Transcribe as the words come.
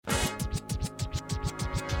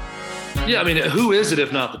Yeah, I mean, who is it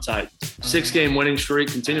if not the Titans? 6-game winning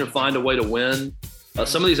streak, continue to find a way to win.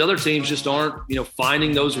 Some of these other teams just aren't,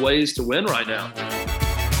 finding those ways to win right now.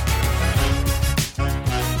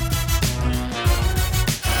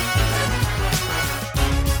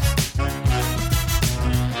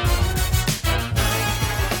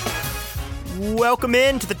 Welcome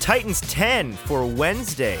in to the Titans 10 for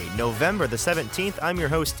Wednesday, November the 17th. I'm your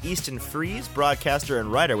host, Easton Freeze, broadcaster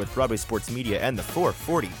and writer with Broadway Sports Media and the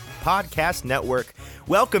 440 Podcast Network.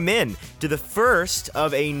 Welcome in to the first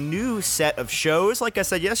of a new set of shows. Like I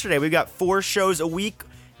said yesterday, we've got 4 shows a week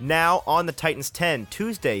now on the Titans 10,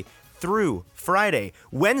 Tuesday through Friday.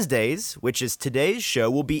 Wednesdays, which is today's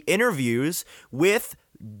show, will be interviews with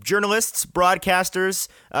journalists, broadcasters,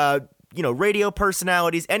 radio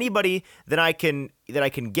personalities, anybody that I can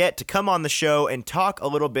get to come on the show and talk a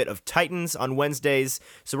little bit of Titans on Wednesdays.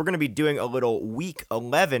 So we're going to be doing a little Week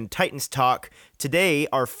 11 Titans talk. Today,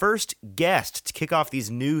 our first guest to kick off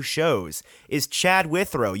these new shows is Chad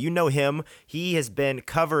Withrow. You know him. He has been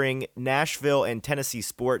covering Nashville and Tennessee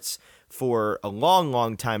sports for a long,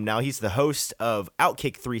 long time now. He's the host of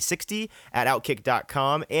Outkick 360 at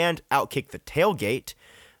Outkick.com and Outkick the Tailgate.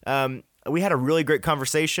 We had a really great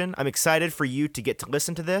conversation. I'm excited for you to get to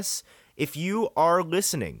listen to this. If you are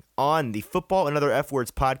listening on the Football and Other F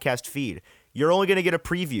Words podcast feed, you're only going to get a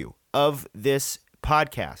preview of this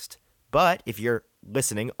podcast. But if you're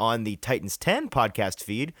listening on the Titans 10 podcast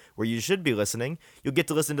feed, where you should be listening, you'll get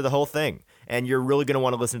to listen to the whole thing. And you're really going to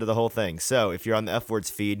want to listen to the whole thing. So if you're on the F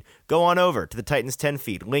Words feed, go on over to the Titans 10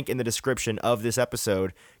 feed. Link in the description of this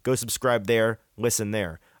episode. Go subscribe there. Listen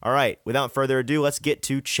there. All right, without further ado, let's get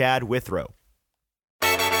to Chad Withrow.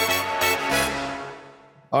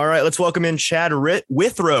 All right, let's welcome in Chad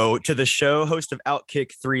Withrow to the show, host of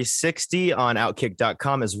Outkick 360 on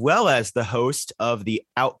Outkick.com, as well as the host of the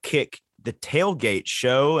Outkick the Tailgate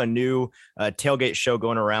show, a new tailgate show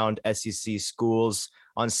going around SEC schools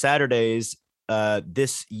on Saturdays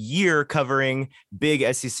this year, covering big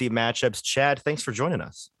SEC matchups. Chad, thanks for joining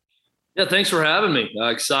us. Yeah, thanks for having me.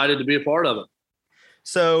 Excited to be a part of it.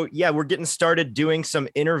 So, yeah, we're getting started doing some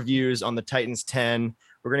interviews on the Titans 10.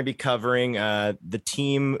 We're going to be covering the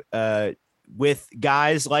team with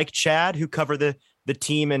guys like Chad who cover the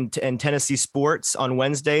team and Tennessee sports on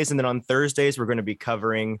Wednesdays. And then on Thursdays, we're going to be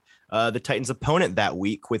covering the Titans opponent that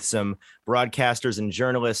week with some broadcasters and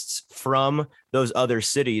journalists from those other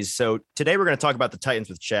cities. So today we're going to talk about the Titans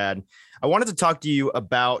with Chad. I wanted to talk to you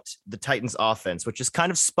about the Titans offense, which is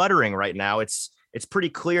kind of sputtering right now. It's pretty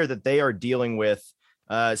clear that they are dealing with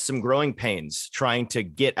some growing pains, trying to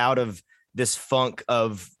get out of this funk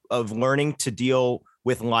of learning to deal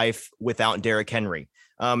with life without Derrick Henry.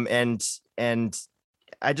 And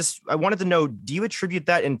I wanted to know, do you attribute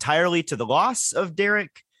that entirely to the loss of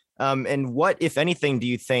Derrick? And what, if anything, do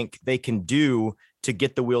you think they can do to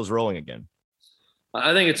get the wheels rolling again?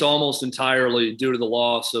 I think it's almost entirely due to the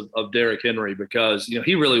loss of Derrick Henry, because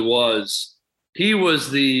he really was. He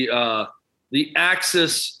was the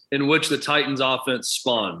axis in which the Titans offense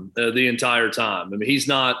spun the entire time. I mean, he's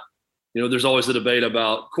not, there's always the debate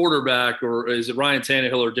about quarterback, or is it Ryan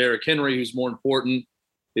Tannehill or Derrick Henry who's more important?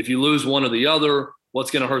 If you lose one or the other,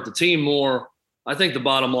 what's going to hurt the team more? I think the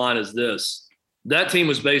bottom line is this. That team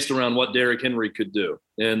was based around what Derrick Henry could do.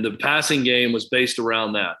 And the passing game was based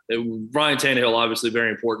around that. Ryan Tannehill, obviously very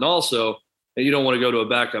important also, and you don't want to go to a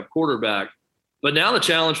backup quarterback. But now the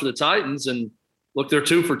challenge for the Titans, and look, they're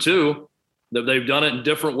 2 for 2. They've done it in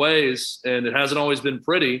different ways, and it hasn't always been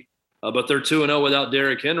pretty, but they're 2-0 without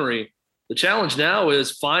Derrick Henry. The challenge now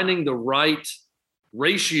is finding the right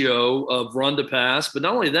ratio of run to pass, but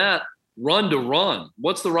not only that, run to run.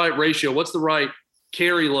 What's the right ratio? What's the right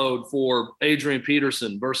carry load for Adrian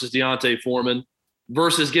Peterson versus D'Onta Foreman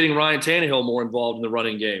versus getting Ryan Tannehill more involved in the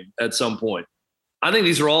running game at some point? I think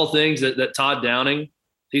these are all things that Todd Downing,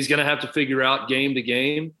 he's going to have to figure out game to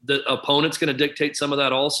game. The opponent's going to dictate some of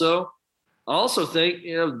that also. I also think,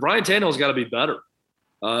 Ryan Tannehill's got to be better.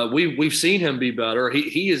 We've seen him be better.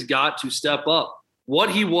 He has got to step up. What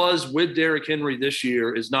he was with Derrick Henry this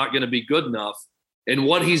year is not going to be good enough. And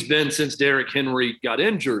what he's been since Derrick Henry got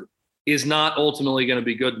injured is not ultimately going to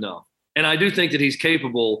be good enough. And I do think that he's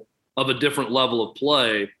capable of a different level of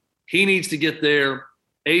play. He needs to get there.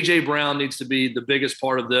 A.J. Brown needs to be the biggest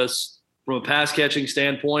part of this from a pass catching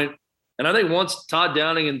standpoint. And I think once Todd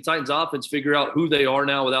Downing and the Titans offense figure out who they are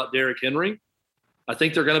now without Derrick Henry, I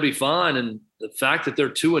think they're going to be fine. And the fact that they're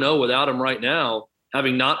 2-0 without him right now,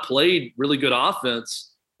 having not played really good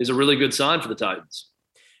offense, is a really good sign for the Titans.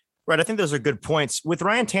 Right. I think those are good points. With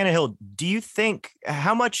Ryan Tannehill, do you think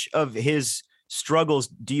how much of his struggles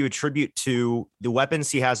do you attribute to the weapons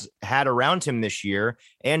he has had around him this year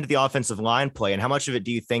and the offensive line play? And how much of it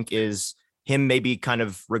do you think is him maybe kind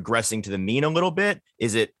of regressing to the mean a little bit?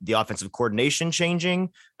 Is it the offensive coordination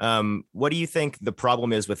changing? What do you think the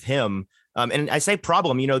problem is with him? And I say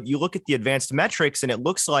problem, you look at the advanced metrics and it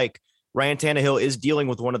looks like Ryan Tannehill is dealing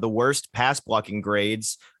with one of the worst pass blocking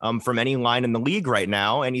grades from any line in the league right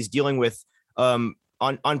now. And he's dealing with, on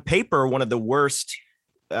paper, one of the worst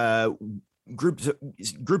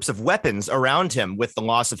groups of weapons around him, with the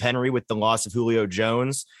loss of Henry, with the loss of Julio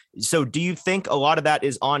Jones. So do you think a lot of that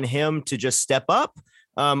is on him to just step up?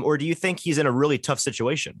 Or do you think he's in a really tough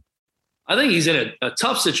situation? I think he's in a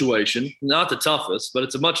tough situation, not the toughest, but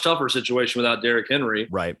it's a much tougher situation without Derrick Henry.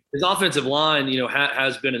 Right. His offensive line,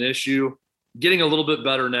 has been an issue, getting a little bit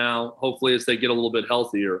better now, hopefully as they get a little bit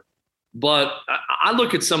healthier. But I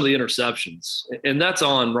look at some of the interceptions, and that's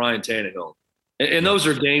on Ryan Tannehill. And those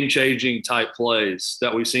are game-changing type plays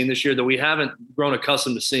that we've seen this year that we haven't grown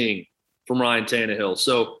accustomed to seeing from Ryan Tannehill.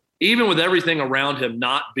 So even with everything around him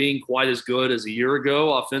not being quite as good as a year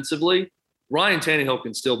ago offensively, Ryan Tannehill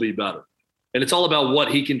can still be better. And it's all about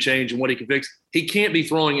what he can change and what he can fix. He can't be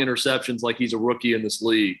throwing interceptions like he's a rookie in this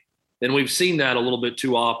league. And we've seen that a little bit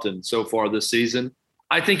too often so far this season.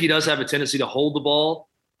 I think he does have a tendency to hold the ball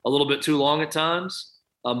a little bit too long at times.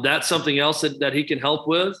 That's something else that he can help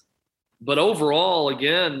with. But overall,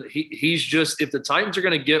 again, he's just, if the Titans are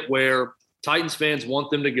going to get where Titans fans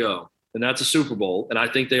want them to go, and that's a Super Bowl, and I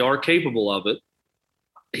think they are capable of it,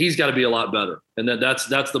 he's got to be a lot better. And that's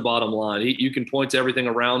the bottom line. You can point to everything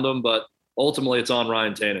around him, but ultimately it's on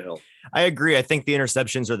Ryan Tannehill. I agree. I think the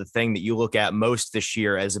interceptions are the thing that you look at most this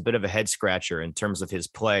year as a bit of a head scratcher in terms of his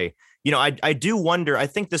play. I do wonder, I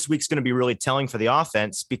think this week's going to be really telling for the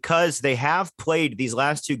offense because they have played these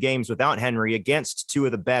last two games without Henry against two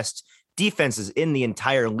of the best defenses in the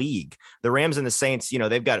entire league. The Rams and the Saints,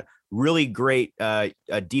 they've got really great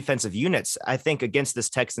defensive units. I think against this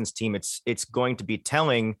Texans team, it's going to be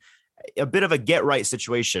telling, a bit of a get right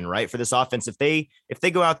situation, right? For this offense. If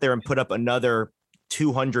they go out there and put up another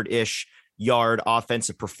 200-ish yard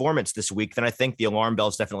offensive performance this week, then I think the alarm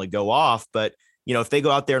bells definitely go off. But, if they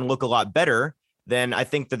go out there and look a lot better, then I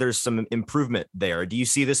think that there's some improvement there. Do you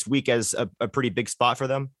see this week as a pretty big spot for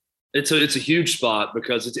them? It's a huge spot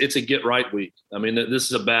because it's a get right week. I mean, this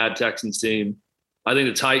is a bad Texans team. I think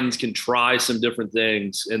the Titans can try some different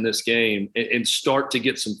things in this game and start to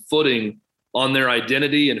get some footing on their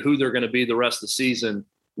identity and who they're going to be the rest of the season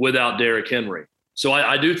without Derrick Henry. So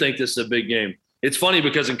I do think this is a big game. It's funny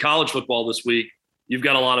because in college football this week, you've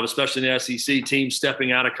got a lot of, especially in the SEC, teams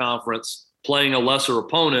stepping out of conference, playing a lesser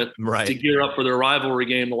opponent to gear up for their rivalry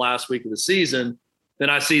game the last week of the season. Then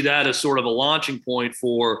I see that as sort of a launching point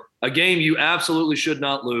for a game you absolutely should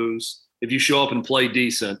not lose if you show up and play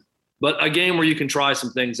decent, but a game where you can try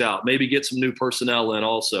some things out, maybe get some new personnel in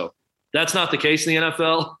also. That's not the case in the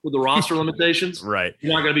NFL with the roster limitations. Right.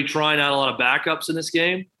 You're not going to be trying out a lot of backups in this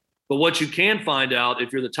game. But what you can find out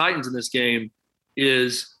if you're the Titans in this game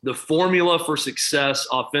is the formula for success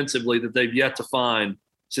offensively that they've yet to find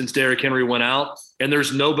since Derrick Henry went out. And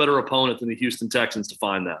there's no better opponent than the Houston Texans to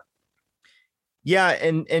find that. Yeah.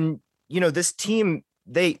 And this team,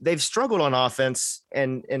 they've struggled on offense.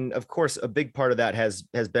 And of course, a big part of that has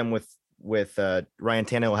been with Ryan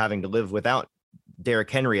Tannehill having to live without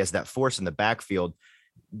Derrick Henry as that force in the backfield.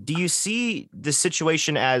 Do you see the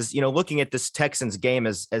situation as, looking at this Texans game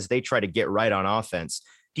as they try to get right on offense?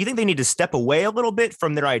 Do you think they need to step away a little bit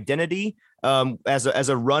from their identity as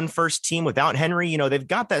a run first team without Henry? They've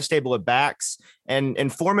got that stable of backs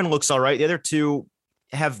and Foreman looks all right. The other two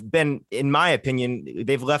have been, in my opinion,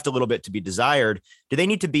 they've left a little bit to be desired. Do they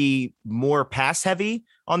need to be more pass heavy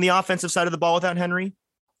on the offensive side of the ball without Henry?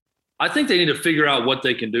 I think they need to figure out what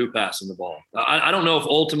they can do passing the ball. I don't know if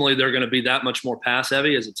ultimately they're going to be that much more pass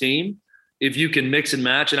heavy as a team. If you can mix and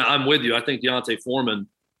match, and I'm with you, I think Deontay Foreman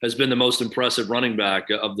has been the most impressive running back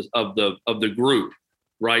of the group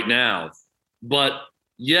right now. But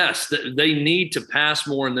yes, they need to pass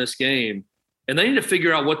more in this game, and they need to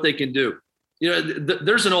figure out what they can do.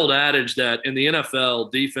 There's an old adage that in the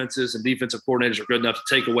NFL, defenses and defensive coordinators are good enough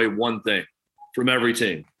to take away one thing from every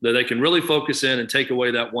team, that they can really focus in and take away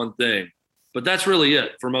that one thing. But that's really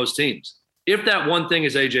it for most teams. If that one thing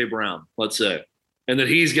is A.J. Brown, let's say, and that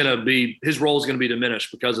his role is going to be diminished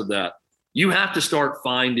because of that, you have to start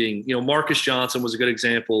finding, Marcus Johnson was a good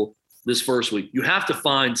example this first week. You have to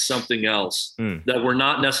find something else that we're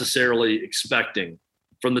not necessarily expecting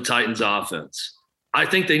from the Titans offense. I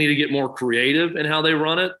think they need to get more creative in how they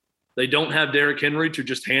run it. They don't have Derrick Henry to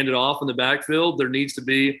just hand it off in the backfield. There needs to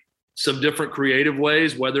be some different creative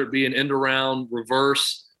ways, whether it be an end around,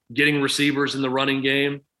 reverse, getting receivers in the running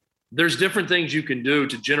game. There's different things you can do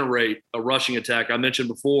to generate a rushing attack. I mentioned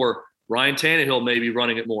before, Ryan Tannehill may be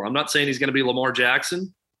running it more. I'm not saying he's going to be Lamar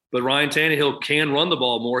Jackson, but Ryan Tannehill can run the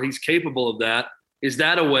ball more. He's capable of that. Is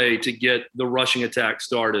that a way to get the rushing attack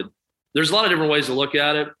started? There's a lot of different ways to look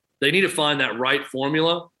at it. They need to find that right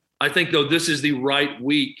formula. I think, though, this is the right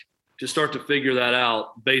week to start to figure that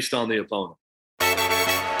out based on the opponent.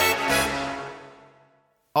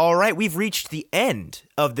 All right, we've reached the end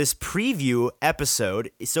of this preview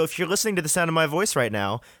episode. So if you're listening to the sound of my voice right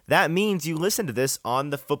now, that means you listen to this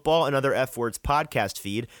on the Football and Other F Words podcast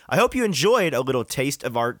feed. I hope you enjoyed a little taste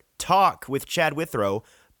of our talk with Chad Withrow,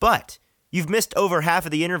 but you've missed over half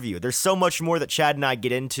of the interview. There's so much more that Chad and I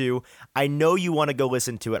get into. I know you want to go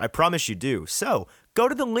listen to it. I promise you do. So go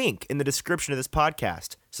to the link in the description of this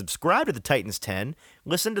podcast. Subscribe to the Titans 10.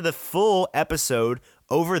 Listen to the full episode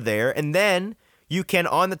over there. And then you can,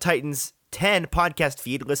 on the Titans 10 podcast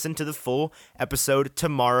feed, listen to the full episode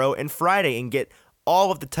tomorrow and Friday and get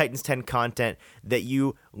all of the Titans 10 content that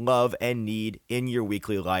you love and need in your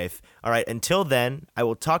weekly life. All right, until then, I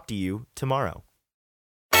will talk to you tomorrow.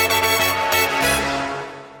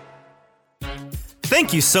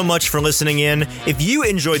 Thank you so much for listening in. If you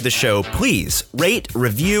enjoyed the show, please rate,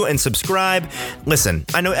 review, and subscribe. Listen,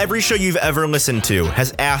 I know every show you've ever listened to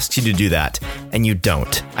has asked you to do that, and you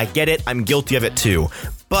don't. I get it. I'm guilty of it too.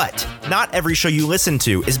 But not every show you listen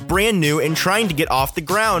to is brand new and trying to get off the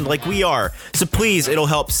ground like we are. So please, it'll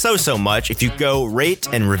help so much if you go rate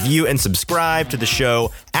and review and subscribe to the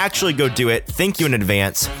show. Actually go do it. Thank you in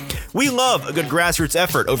advance. We love a good grassroots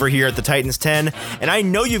effort over here at the Titans 10, and I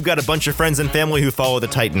know you've got a bunch of friends and family who follow the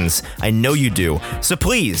Titans. I know you do. So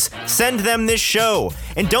please, send them this show.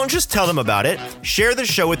 And don't just tell them about it. Share the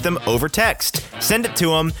show with them over text. Send it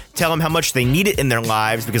to them. Tell them how much they need it in their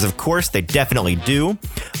lives, because of course they definitely do.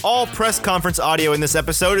 All press conference audio in this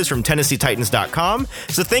episode is from TennesseeTitans.com,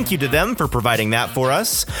 so thank you to them for providing that for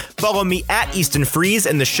us. Follow me at Easton Freeze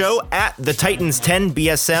and the show at the Titans 10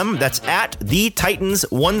 BSM. That's at the Titans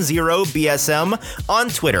 10 BSM on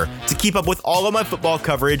Twitter to keep up with all of my football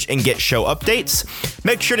coverage and get show updates.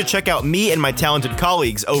 Make sure to check out me and my talented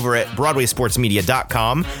colleagues over at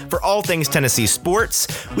BroadwaySportsMedia.com for all things Tennessee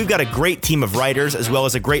sports. We've got a great team of writers as well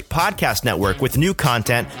as a great podcast network with new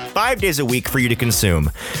content 5 days a week for you to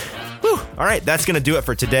consume. Whew. All right, that's going to do it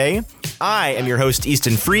for today. I am your host,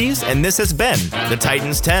 Easton Freeze, and this has been the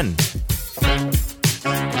Titans 10.